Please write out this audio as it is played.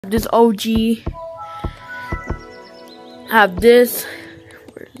This OG. Have this.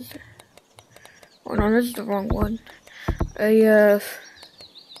 Where is it? Oh no, this is the wrong one. I have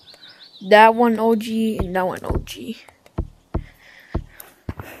that one OG and that one OG.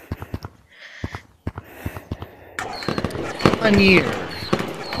 One year.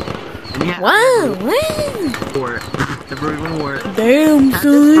 Wow, For it. The Bruin War. damn, Had this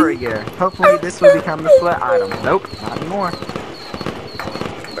son. for a year. Hopefully this will become the sweat item. Nope, not anymore.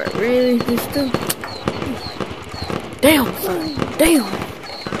 But really, this still. Damn, son. Damn.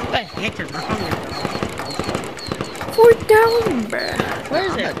 4,000, bruh. Where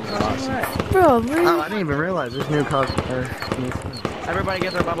is it? Bro, really? Oh, I didn't even realize there's new cars. Everybody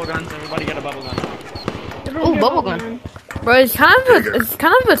get their bubble guns. Everybody get a bubble gun. Oh, bubble gun. Bro, it's kind of a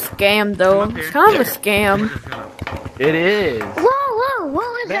scam though. It's kind of a scam. It is. Whoa, what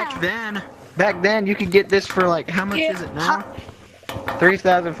was that? Back then, you could get this for like, how much is it now?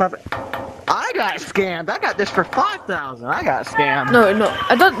 3,500. I got scammed. I got this for 5,000. I got scammed. No,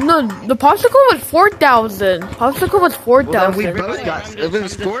 I thought the popsicle was 4,000. Popsicle was 4,000. Well, then we both got. It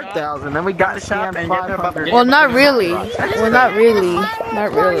was 4,000. Then we got scammed 500. Well, not really. Well, not really.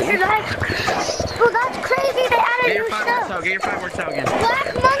 Not really. Well, that's crazy. They added new stuff. Get your fireworks out again.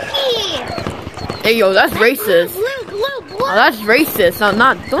 Black monkey. Hey, yo, that's racist. Luke, Oh, that's racist. No,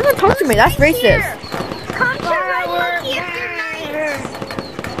 don't talk to me. That's racist. Contra red monkey if you're nice.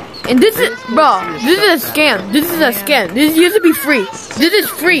 And this is, bro, this is a scam. This is a scam. This used to be free. This is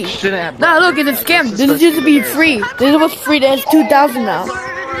free. Nah, look, it's a scam. This used to be free. This was free. That's 2,000 now.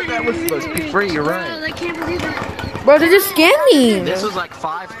 That was supposed to be free. You're right. I can't believe it. Bro, they're just scamming. This was like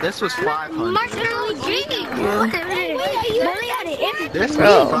 5. This was 500. Marshmallow Jamie. Look at it. This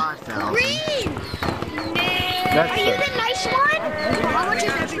Bro. was 5,000. Green. That's Are you the nice one? How much is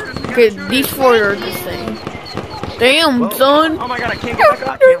that? Okay, these four are the same. Damn, son. Oh my god, I can't get back I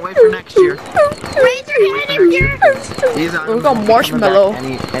up. can't wait for next year. Raise your hand if you're These We items got won't be marshmallow.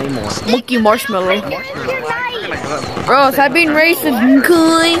 coming back anymore. Monkey marshmallow. if you're nice. Bro, stop being racist,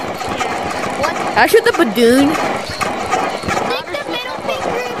 okay? I shoot the badoon. Stick the middle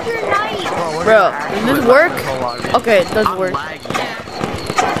finger if you're nice. Bro, does this work? Okay, it does work.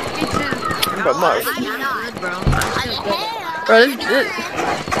 Bro, Marsh. Bro, this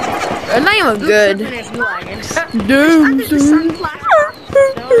it's not even good. Damn, dude. I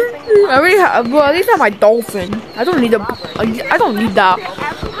already have, well, at least I have my dolphin. I don't need I don't need that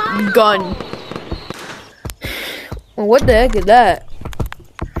gun. Well, what the heck is that?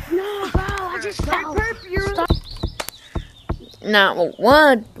 No, bro, I just fell. Nah,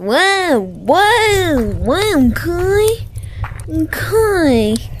 what? Okay.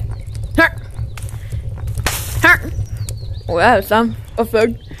 Oh, that has some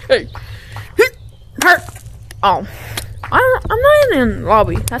effect. Hey. Oh. I'm not in the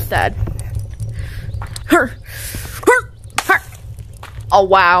lobby. That's sad. Oh,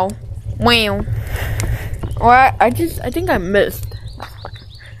 wow. Wow. Alright, I think I missed. That's fine.